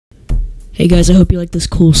Hey guys, I hope you like this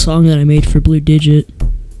cool song that I made for Blue Digit.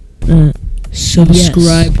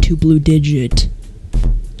 Subscribe to Blue Digit.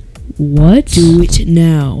 What? Do it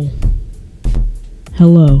now.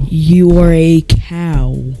 Hello. You are a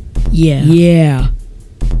cow. Yeah. Yeah.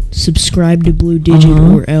 Subscribe to Blue Digit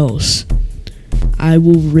or else I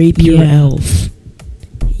will rape your elf.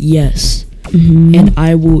 Yes. And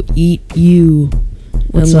I will eat you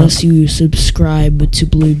unless you subscribe to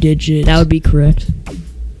Blue Digit. That would be correct.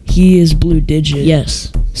 He is Blue Digit.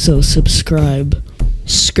 Yes. So subscribe.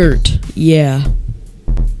 Skirt. Yeah.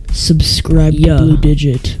 Subscribe to Blue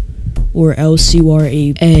Digit. Or else you are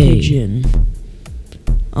a pigeon.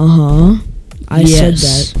 I said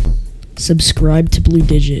that. Subscribe to Blue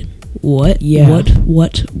Digit. What? Yeah.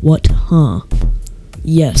 What? Huh?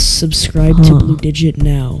 Yes, subscribe to Blue Digit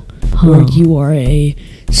now. Or you are a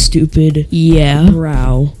stupid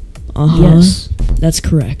brow. Yes. That's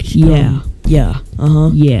correct. Yeah. Yeah.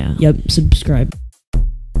 Yeah. Yep, subscribe.